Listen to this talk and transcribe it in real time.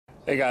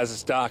Hey guys,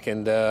 it's Doc,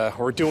 and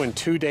we're doing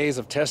 2 days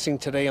of testing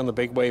today on the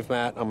big wave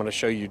mat. I'm going to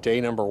show you day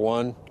number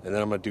 1, and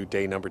then I'm going to do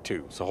day number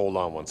 2. So hold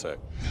on one sec.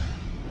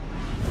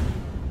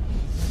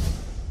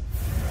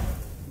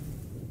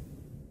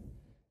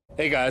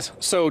 Hey guys,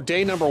 so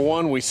day number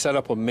 1 we set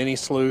up a mini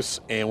sluice,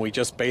 and we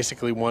just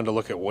basically wanted to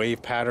look at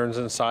wave patterns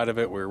inside of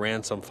it. We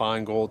ran some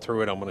fine gold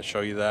through it. I'm going to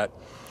show you that.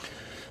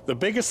 The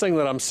biggest thing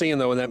that I'm seeing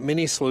though in that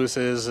mini sluice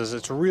is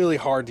it's really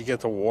hard to get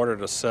the water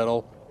to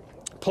settle.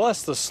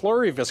 Plus the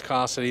slurry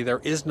viscosity, there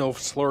is no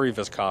slurry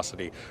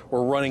viscosity.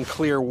 We're running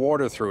clear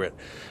water through it.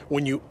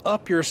 When you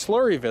up your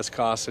slurry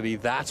viscosity,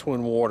 that's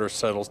when water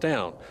settles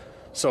down.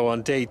 So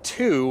on day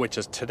 2, which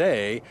is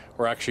today,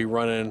 we're actually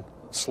running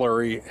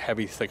slurry,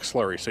 heavy, thick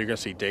slurry. So you're gonna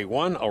see day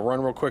 1, I'll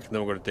run real quick, and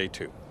then we'll go to day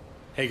 2.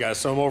 Hey guys,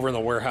 so I'm over in the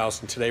warehouse,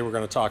 and today we're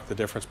gonna talk the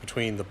difference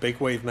between the big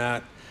wave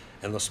mat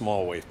and the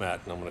small wave mat,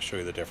 and I'm going to show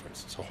you the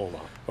difference. So hold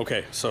on.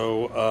 Okay,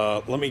 so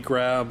I'm going to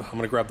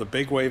grab the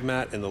big wave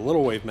mat and the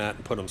little wave mat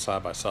and put them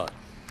side by side.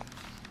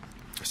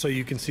 So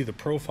you can see the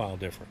profile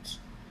difference.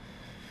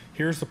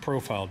 Here's the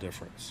profile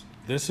difference.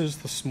 This is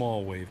the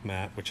small wave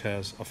mat, which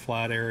has a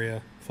flat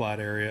area,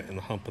 and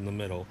a hump in the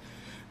middle.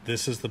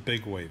 This is the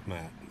big wave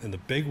mat, and the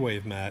big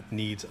wave mat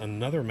needs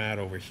another mat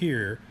over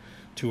here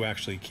to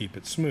actually keep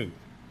it smooth.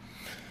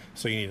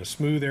 So you need a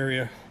smooth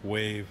area,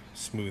 wave,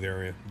 smooth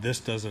area.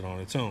 This does it on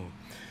its own.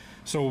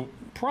 So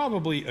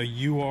probably a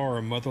UR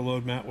or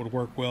motherload mat would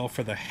work well.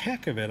 For the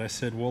heck of it, I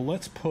said, well,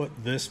 let's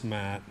put this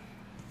mat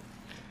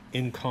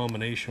in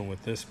combination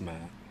with this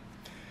mat.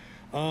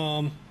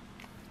 The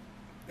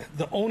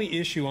only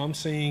issue I'm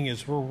seeing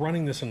is we're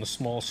running this in a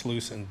small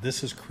sluice, and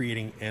this is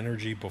creating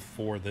energy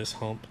before this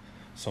hump.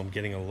 So I'm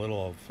getting a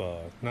little of,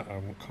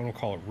 I don't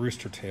call it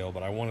rooster tail,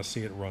 but I want to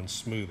see it run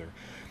smoother.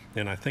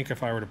 And I think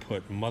if I were to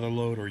put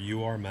motherload or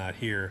UR mat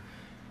here,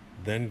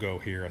 then go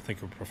here, I think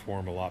it would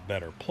perform a lot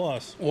better.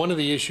 Plus, one of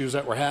the issues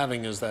that we're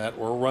having is that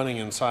we're running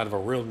inside of a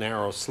real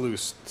narrow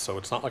sluice, so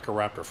it's not like a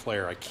Raptor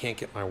flare. I can't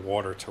get my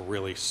water to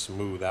really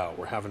smooth out.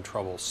 We're having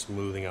trouble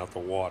smoothing out the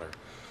water,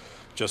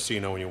 just so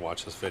you know when you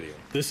watch this video.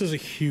 This is a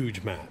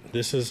huge mat.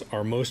 This is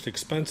our most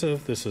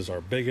expensive. This is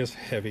our biggest,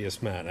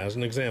 heaviest mat. As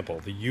an example,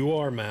 the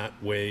UR mat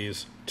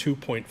weighs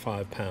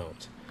 2.5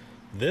 pounds.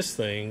 This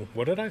thing,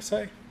 what did I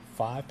say?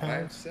 5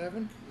 pounds?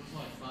 5.7?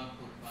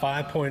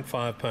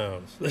 5.5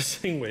 pounds. This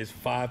thing weighs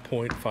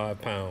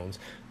 5.5 pounds.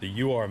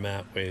 The UR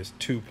mat weighs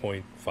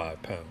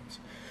 2.5 pounds.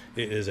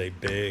 It is a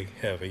big,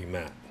 heavy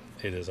mat.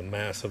 It is a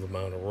massive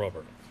amount of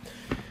rubber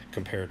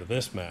compared to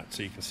this mat.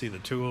 So you can see the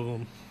two of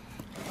them.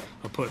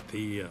 I'll put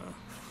the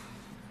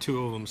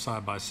two of them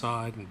side by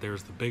side, and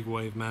there's the big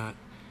wave mat,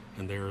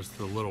 and there's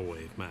the little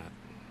wave mat,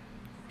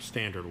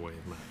 standard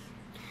wave mat.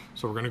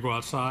 So we're going to go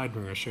outside, and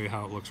we're going to show you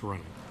how it looks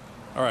running.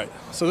 All right,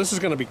 so this is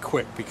going to be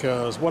quick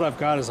because what I've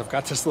got is I've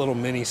got this little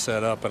mini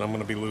set up, and I'm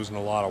going to be losing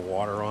a lot of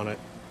water on it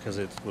because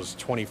it was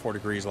 24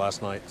 degrees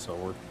last night, so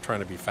we're trying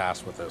to be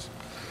fast with this.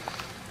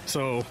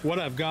 So what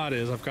I've got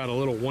is I've got a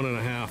little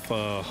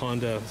 1.5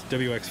 Honda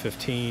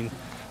WX-15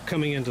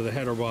 coming into the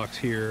header box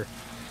here.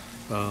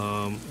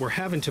 We're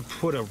having to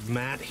put a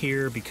mat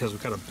here because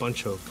we've got a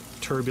bunch of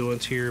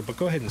turbulence here, but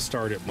go ahead and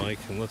start it, Mike,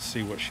 and let's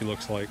see what she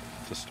looks like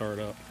to start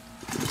up.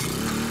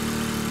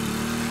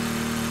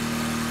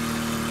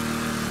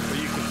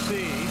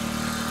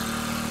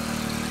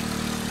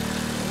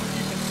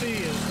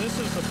 This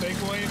is the big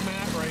wave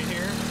mat right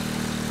here.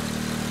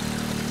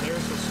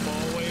 There's the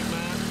small wave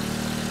mat.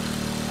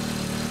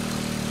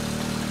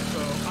 So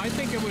I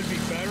think it would be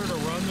better to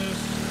run this.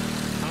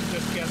 I'm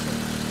just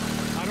guessing.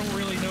 I don't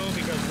really know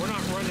because we're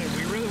not running.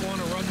 We really want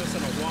to run this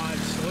in a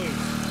wide sluice.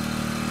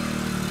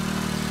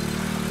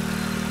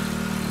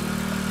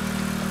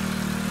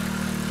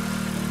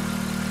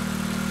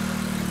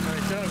 All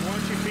right, Doug,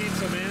 once you feed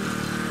some in,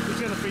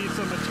 he's going to feed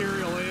some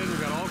material in.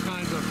 We've got all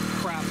kinds of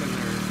crap in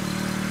there.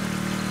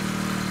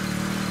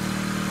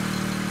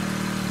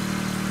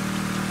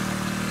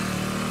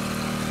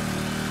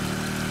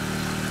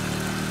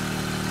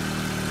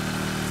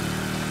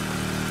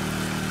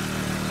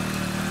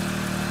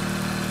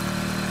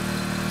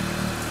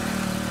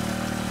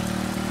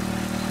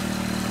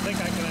 I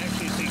can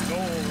actually see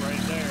gold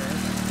right there.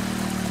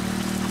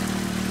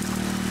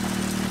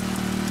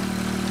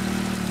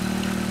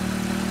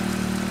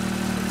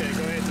 Okay,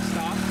 go ahead and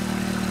stop.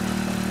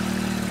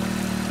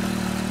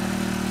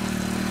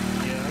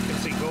 Yeah, I can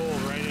see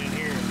gold right in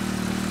here.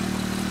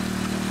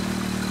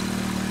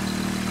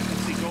 I can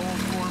see gold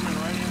forming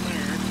right in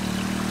there.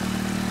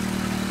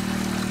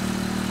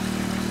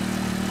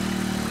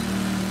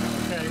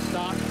 Okay,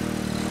 stop.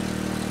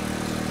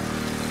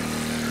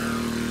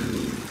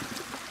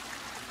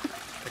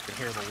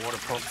 Hear the water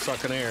pump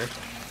sucking air.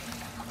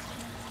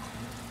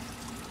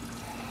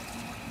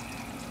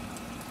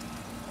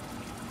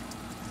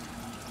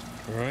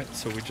 All right,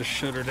 so we just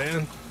shut her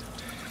down.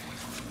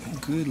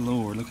 Good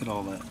Lord, look at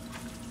all that.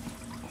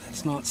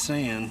 That's not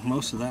sand,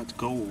 most of that's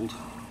gold.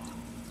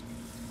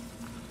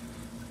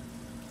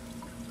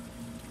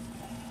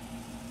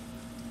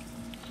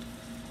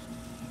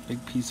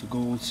 Big piece of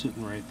gold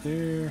sitting right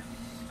there.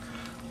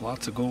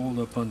 Lots of gold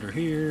up under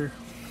here.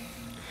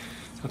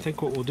 I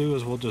think what we'll do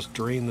is we'll just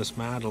drain this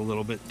mat a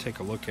little bit and take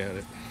a look at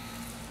it.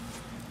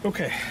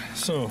 Okay,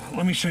 so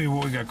let me show you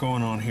what we got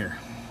going on here.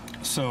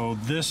 So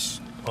this,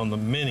 on the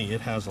Mini,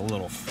 it has a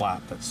little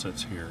flap that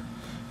sits here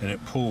and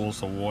it pulls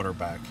the water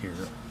back here.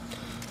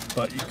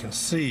 But you can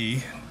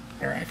see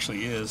there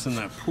actually is, in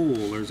that pool,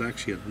 there's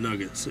actually a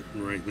nugget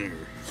sitting right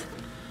there.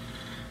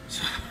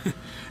 So,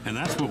 and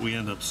that's what we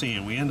end up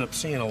seeing. We end up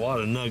seeing a lot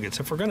of nuggets.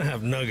 If we're gonna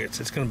have nuggets,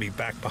 it's gonna be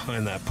back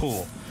behind that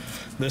pool.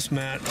 This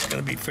mat is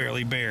gonna be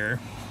fairly bare.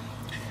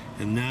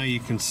 And now you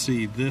can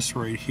see this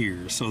right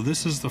here. So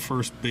this is the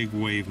first big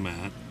wave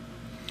mat.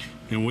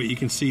 And what you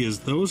can see is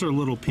those are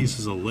little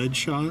pieces of lead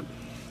shot.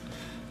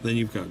 Then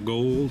you've got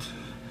gold,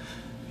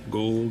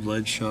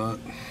 lead shot.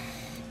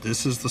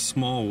 This is the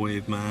small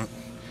wave mat.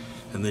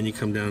 And then you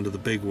come down to the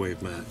big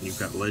wave mat. And you've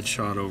got lead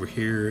shot over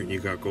here, and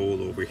you've got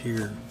gold over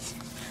here.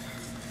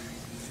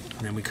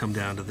 And then we come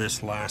down to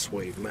this last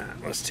wave mat.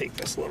 Let's take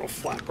this little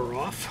flapper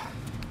off.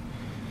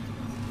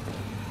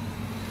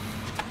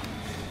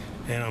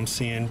 And I'm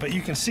seeing, but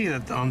you can see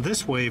that on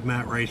this wave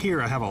mat right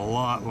here, I have a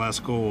lot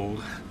less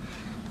gold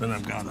than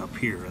I've got up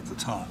here at the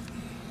top.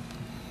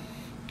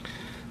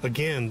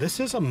 Again, this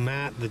is a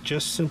mat that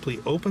just simply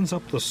opens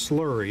up the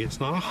slurry. It's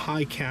not a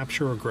high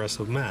capture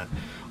aggressive mat.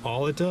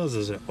 All it does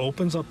is it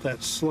opens up that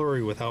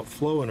slurry without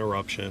flow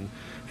interruption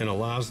and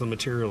allows the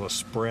material to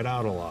spread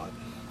out a lot.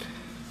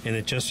 And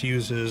it just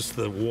uses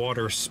the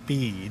water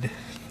speed.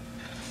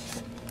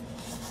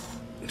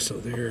 So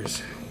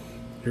here's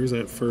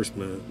that first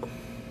mat.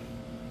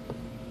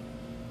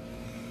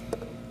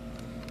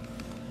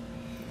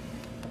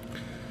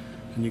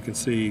 And you can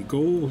see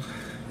gold,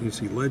 you can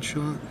see lead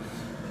shot,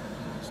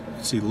 you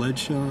can see lead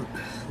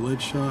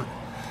shot.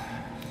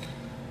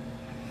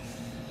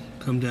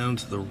 Come down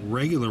to the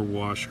regular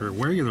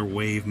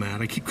wave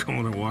mat. I keep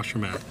calling it washer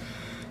mat.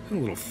 And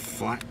a little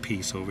flat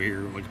piece over here,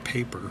 like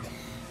paper.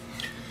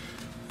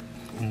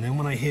 And then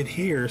when I hit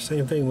here,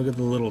 same thing, look at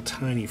the little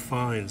tiny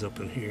fines up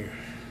in here.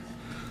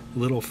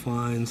 Little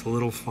fines.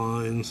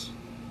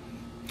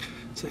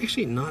 It's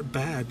actually not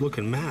bad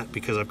looking mat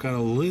because I've got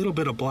a little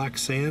bit of black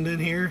sand in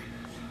here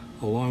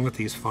along with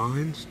these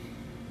fines.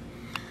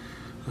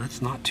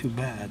 That's not too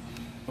bad.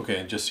 Okay,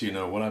 and just so you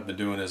know, what I've been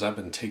doing is I've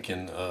been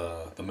taking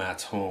the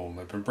mats home.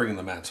 I've been bringing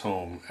the mats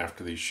home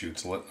after these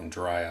shoots and letting them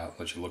dry out,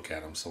 let you look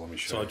at them. So let me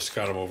show you. So I just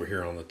got them over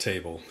here on the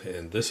table,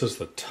 and this is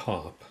the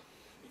top.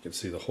 You can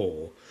see the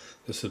hole.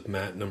 This is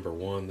mat number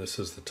 1. This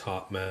is the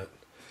top mat,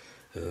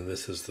 and then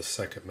this is the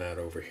second mat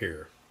over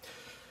here.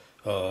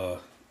 I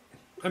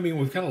mean,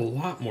 we've got a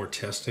lot more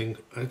testing.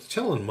 I was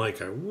telling Mike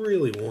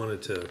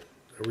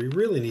we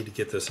really need to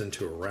get this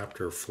into a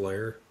Raptor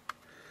flare.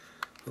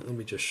 But let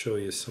me just show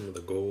you some of the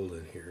gold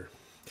in here.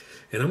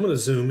 And I'm going to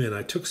zoom in.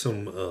 I took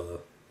some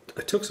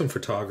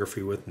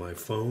photography with my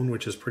phone,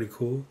 which is pretty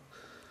cool.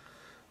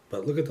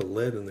 But look at the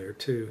lead in there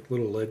too,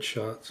 little lead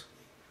shots.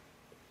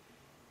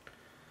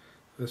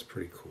 That's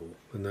pretty cool.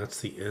 And that's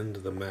the end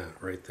of the mat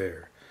right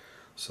there.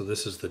 So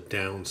this is the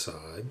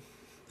downside.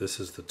 This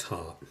is the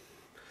top.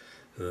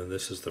 And then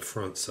this is the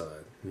front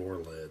side. More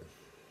lead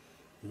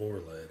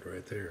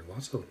right there.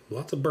 Lots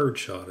of bird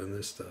shot in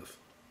this stuff.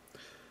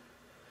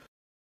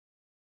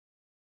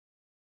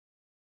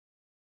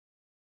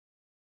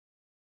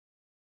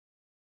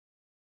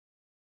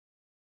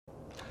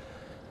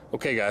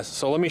 Okay guys,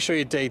 so let me show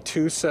you day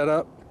 2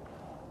 setup.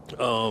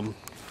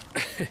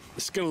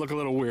 It's gonna look a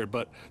little weird,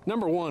 but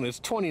number 1, it's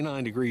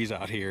 29 degrees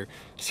out here,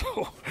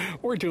 so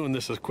we're doing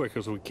this as quick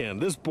as we can.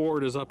 This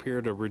board is up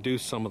here to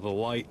reduce some of the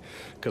light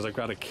because I've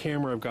got a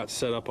camera I've got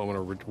set up. I'm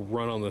gonna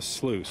run on this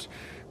sluice.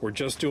 We're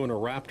just doing a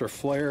Raptor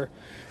flare,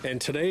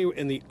 and today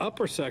in the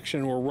upper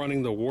section we're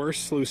running the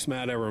worst sluice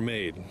mat ever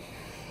made.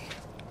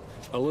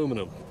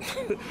 Aluminum.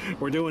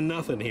 We're doing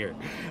nothing here.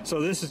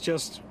 So this is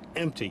just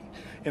empty.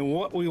 And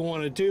what we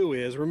want to do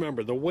is,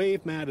 remember, the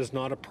wave mat is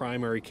not a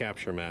primary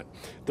capture mat.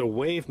 The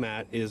wave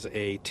mat is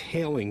a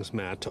tailings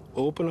mat to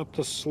open up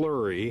the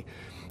slurry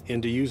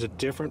and to use a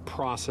different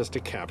process to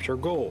capture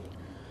gold.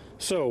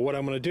 So what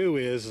I'm going to do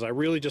is I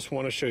really just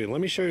want to show you.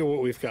 Let me show you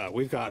what we've got.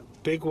 We've got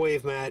big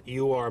wave mat,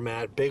 UR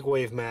mat, big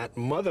wave mat,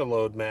 mother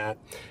load mat,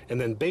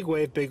 and then big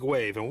wave, big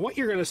wave. And what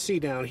you're going to see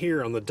down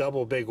here on the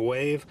double big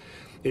wave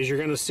is you're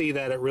going to see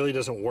that it really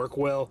doesn't work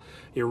well.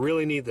 You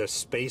really need the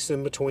space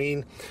in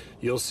between.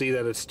 You'll see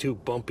that it's too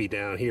bumpy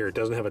down here. It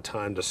doesn't have a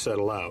time to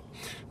settle out.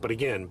 But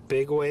again,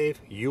 big wave,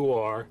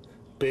 UR,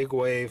 big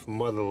wave,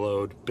 mother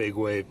load, big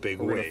wave, big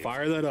wave. We're going to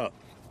fire that up.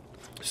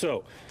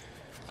 So,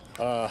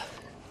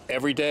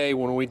 every day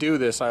when we do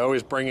this, I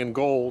always bring in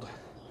gold.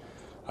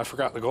 I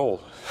forgot the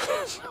gold.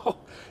 So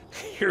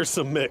here's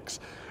the mix.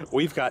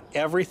 We've got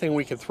everything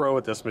we can throw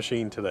at this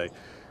machine today.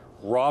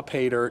 Raw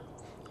pay dirt,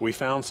 We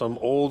found some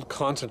old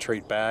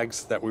concentrate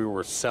bags that we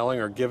were selling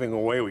or giving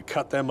away. We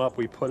cut them up,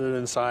 we put it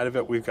inside of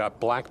it. We've got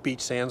black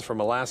beach sands from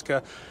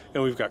Alaska,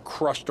 and we've got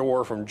crushed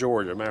ore from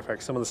Georgia. Matter of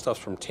fact, some of the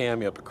stuff's from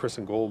Tammy up at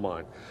Crescent Gold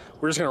Mine.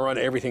 We're just gonna run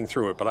everything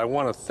through it, but I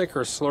want a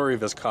thicker slurry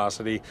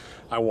viscosity.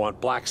 I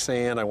want black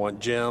sand, I want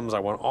gems, I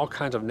want all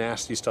kinds of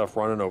nasty stuff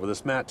running over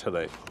this mat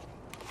today.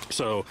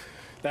 So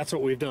that's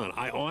what we've done.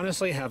 I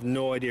honestly have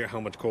no idea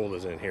how much gold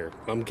is in here.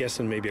 I'm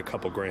guessing maybe a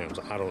couple grams,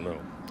 I don't know.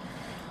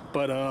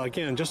 But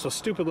again, just a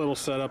stupid little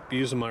setup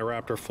using my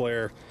Raptor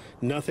flare.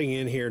 Nothing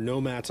in here, no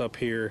mats up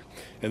here,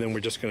 and then we're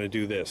just gonna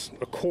do this.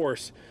 Of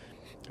course,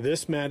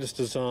 this mat is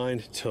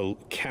designed to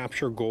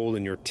capture gold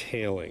in your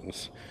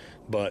tailings.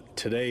 But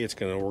today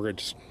we're gonna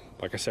just,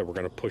 like I said, we're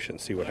gonna push it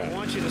and see what happens. I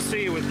want you to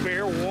see with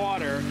bare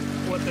water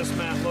what this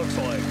mat looks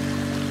like.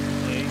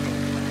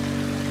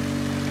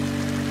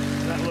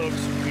 That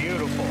looks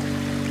beautiful.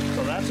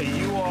 So that's a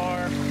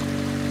UR,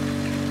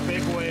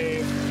 big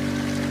wave,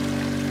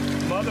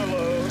 mother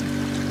load,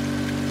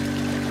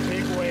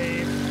 big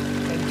wave,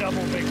 and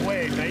double big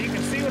wave. Now you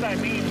can see what I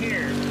mean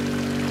here.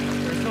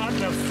 There's not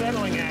enough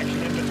settling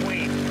action in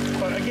between.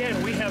 But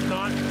again, we have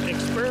not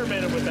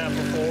experimented with that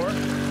before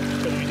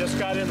because we just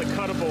got in the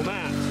cuttable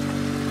mats.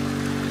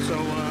 So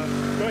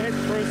go ahead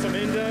and throw some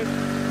in, Doug.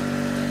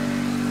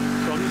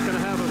 So I'm just gonna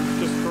have them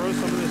just throw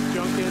some of this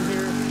junk in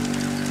here.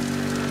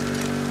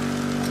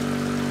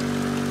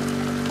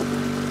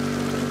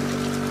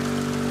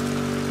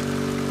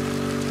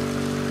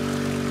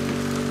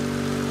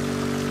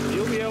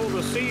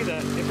 See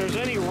that if there's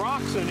any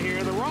rocks in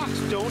here, the rocks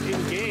don't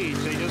engage,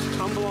 they just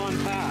tumble on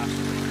past.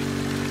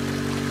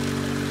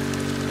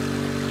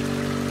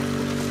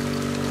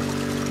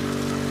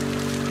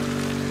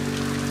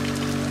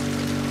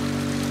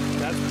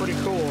 That's pretty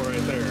cool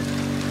right there.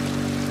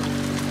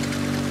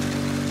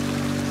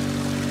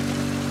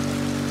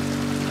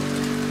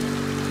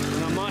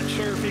 And I'm not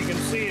sure if you can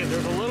see it,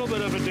 there's a little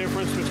bit of a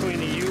difference between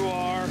the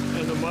UR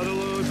and the mother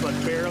load, but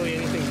barely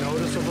anything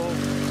noticeable.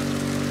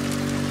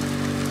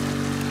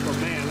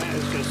 Man, that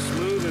is just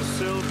smooth as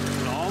silk,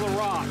 and all the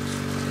rocks.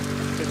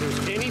 If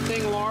there's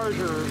anything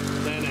larger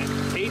than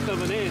 1/8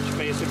 of an inch,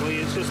 basically,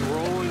 it's just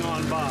rolling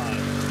on by.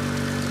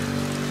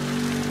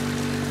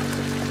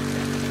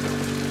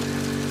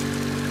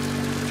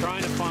 I'm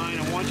trying to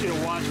find, I want you to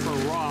watch for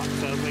rocks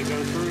as they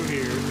go through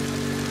here.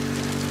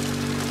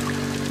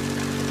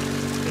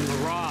 And the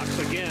rocks,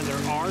 again,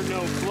 there are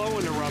no flow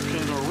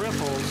interruptions or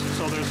ripples,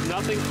 so there's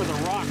nothing for the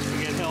rocks to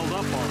get held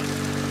up on.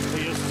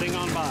 They just zing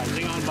on by,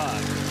 zing on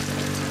by.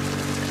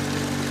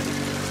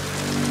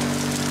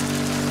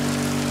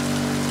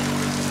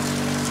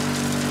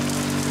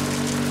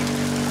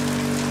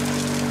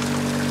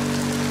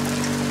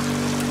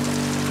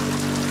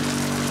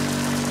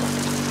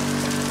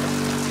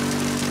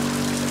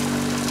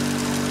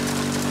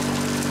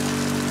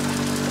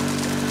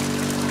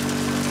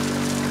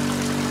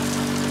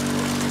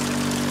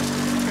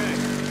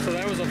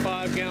 A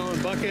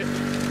 5-gallon bucket.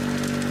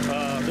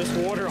 This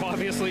water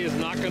obviously is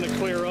not going to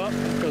clear up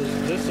because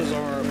this is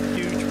our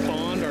huge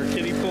pond, our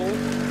kiddie pool.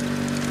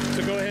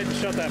 So go ahead and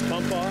shut that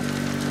pump off.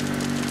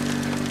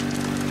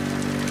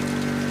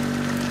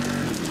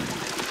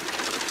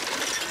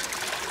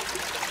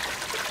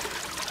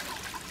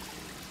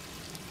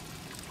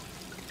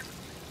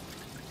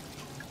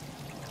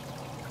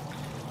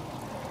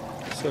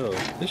 So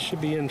this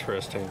should be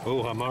interesting.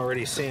 Oh, I'm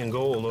already seeing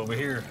gold over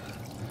here.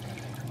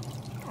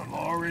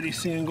 Already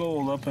seeing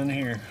gold up in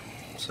here.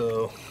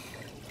 So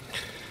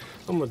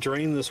I'm gonna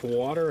drain this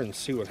water and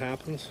see what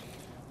happens.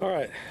 All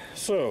right,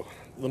 so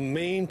the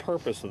main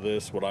purpose of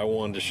this, what I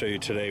wanted to show you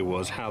today,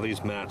 was how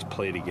these mats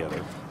play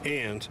together.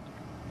 And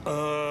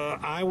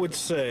I would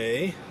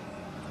say,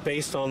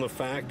 based on the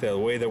fact that the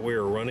way that we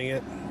were running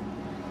it,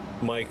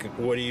 Mike,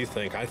 what do you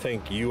think? I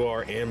think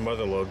UR and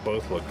Motherlode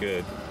both look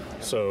good.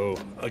 So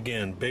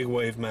again, big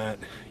wave mat,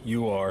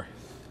 UR,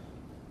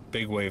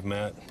 big wave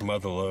mat,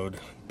 Motherlode,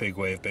 big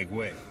wave, big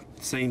wave.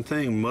 Same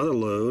thing,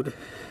 Motherlode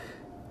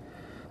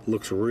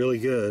looks really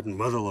good, and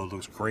Motherlode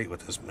looks great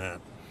with this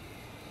mat.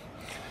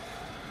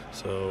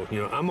 So,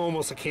 you know, I'm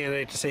almost a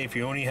candidate to say if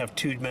you only have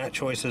two mat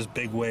choices,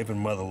 big wave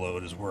and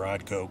Motherlode is where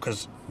I'd go,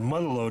 because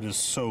Motherlode is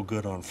so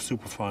good on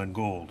superfine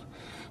gold,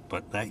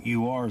 but that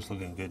UR is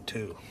looking good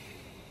too.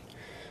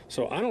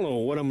 So I don't know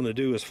what I'm going to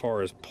do as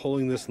far as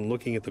pulling this and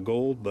looking at the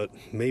gold, but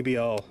maybe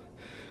I'll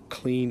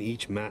clean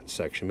each mat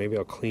section. Maybe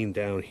I'll clean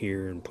down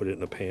here and put it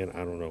in a pan.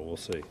 I don't know, we'll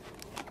see.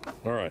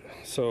 All right,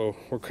 so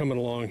we're coming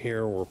along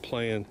here, we're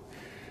playing,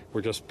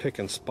 we're just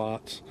picking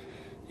spots.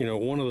 You know,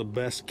 one of the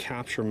best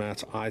capture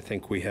mats I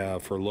think we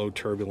have for low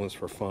turbulence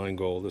for fine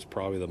gold is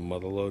probably the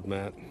Motherlode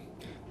mat.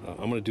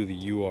 I'm going to do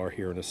the UR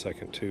here in a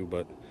second too,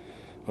 but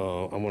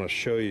I'm going to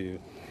show you.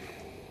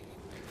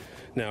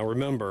 Now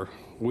remember,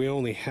 we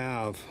only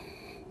have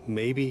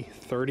maybe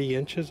 30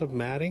 inches of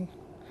matting,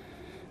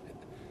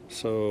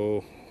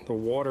 so the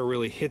water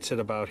really hits it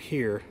about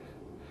here,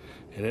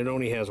 and it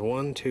only has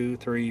 1, 2,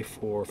 3,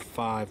 4,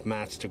 5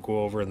 mats to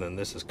go over, and then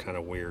this is kind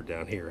of weird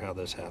down here how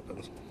this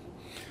happens.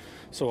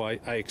 So I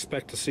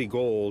expect to see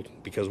gold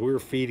because we were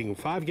feeding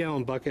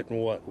 5-gallon bucket in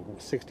what,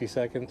 60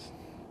 seconds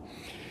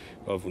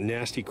of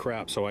nasty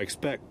crap. So I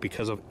expect,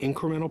 because of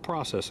incremental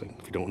processing,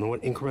 if you don't know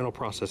what incremental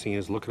processing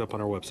is, look it up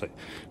on our website.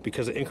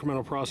 Because of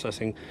incremental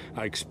processing,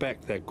 I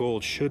expect that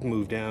gold should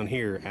move down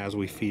here as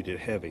we feed it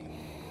heavy.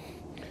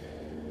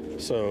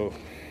 So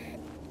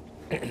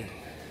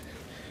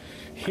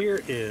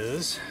here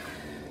is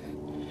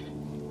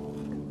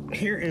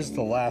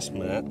the last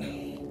mat.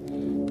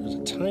 There's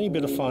a tiny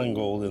bit of fine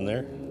gold in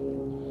there.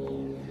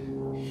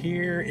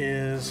 Here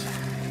is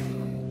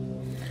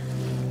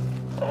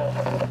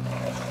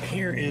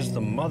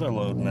the mother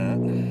load mat.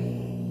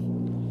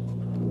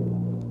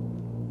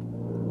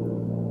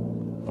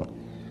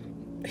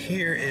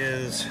 Here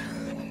is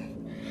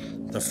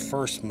the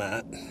first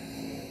mat.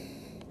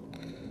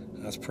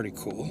 That's pretty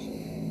cool.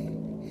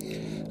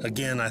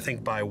 Again, I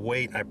think by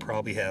weight, I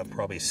probably have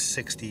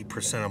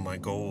 60% of my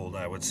gold,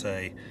 I would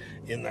say,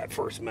 in that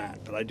first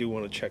mat. But I do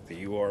want to check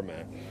the UR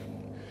mat.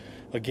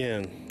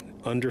 Again,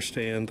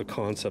 understand the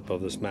concept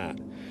of this mat.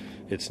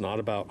 It's not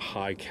about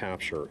high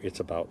capture. It's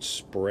about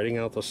spreading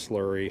out the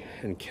slurry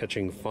and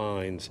catching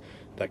fines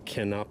that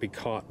cannot be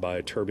caught by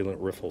a turbulent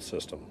riffle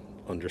system.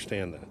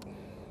 Understand that.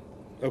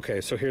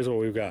 Okay, so here's what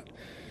we've got.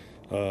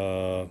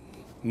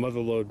 Mother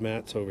load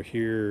mats over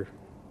here.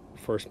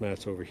 First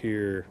mat's over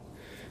here.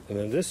 And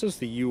then this is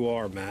the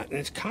UR mat, and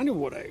it's kind of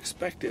what I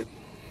expected.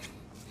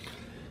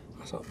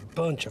 It's a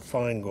bunch of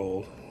fine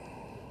gold.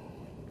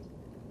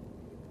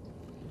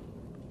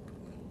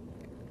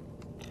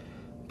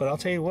 But I'll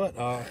tell you what,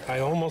 I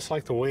almost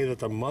like the way that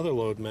the mother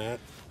load mat,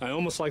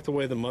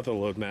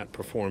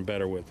 performed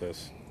better with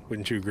this.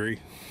 Wouldn't you agree?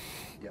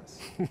 Yes.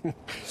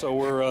 So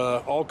we're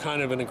all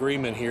kind of in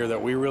agreement here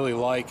that we really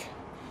like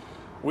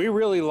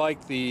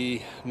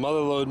the mother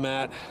load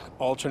mat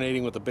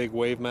alternating with the big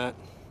wave mat.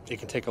 It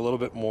can take a little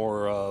bit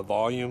more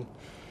volume.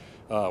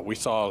 We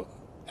saw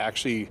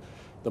actually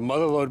the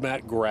mother load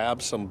mat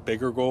grab some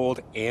bigger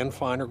gold and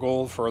finer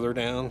gold further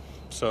down.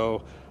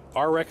 So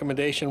our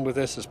recommendation with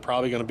this is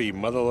probably going to be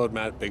mother load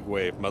mat, big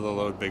wave, mother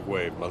load, big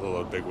wave, mother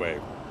load, big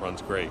wave.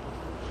 Runs great.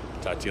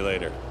 Talk to you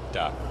later.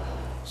 Doc.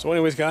 So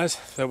anyways, guys,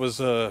 that was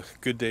a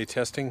good day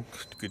testing,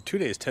 good 2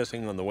 days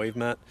testing on the wave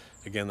mat.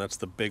 Again, that's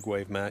the big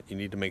wave mat. You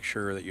need to make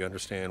sure that you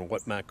understand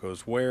what mat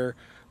goes where.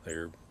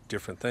 They're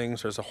different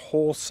things. There's a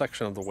whole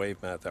section of the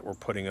wave mat that we're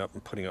putting up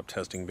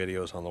testing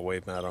videos on the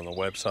wave mat on the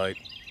website.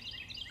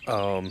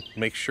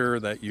 Make sure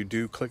that you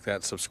do click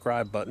that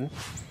subscribe button,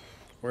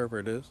 wherever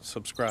it is,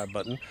 subscribe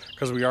button,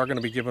 because we are going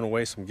to be giving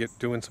away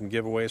doing some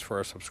giveaways for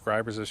our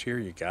subscribers this year.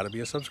 You got to be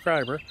a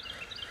subscriber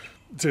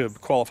to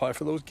qualify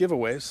for those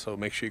giveaways, so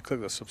make sure you click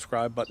the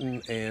subscribe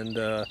button, and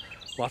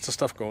lots of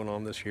stuff going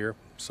on this year.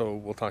 So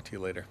we'll talk to you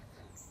later.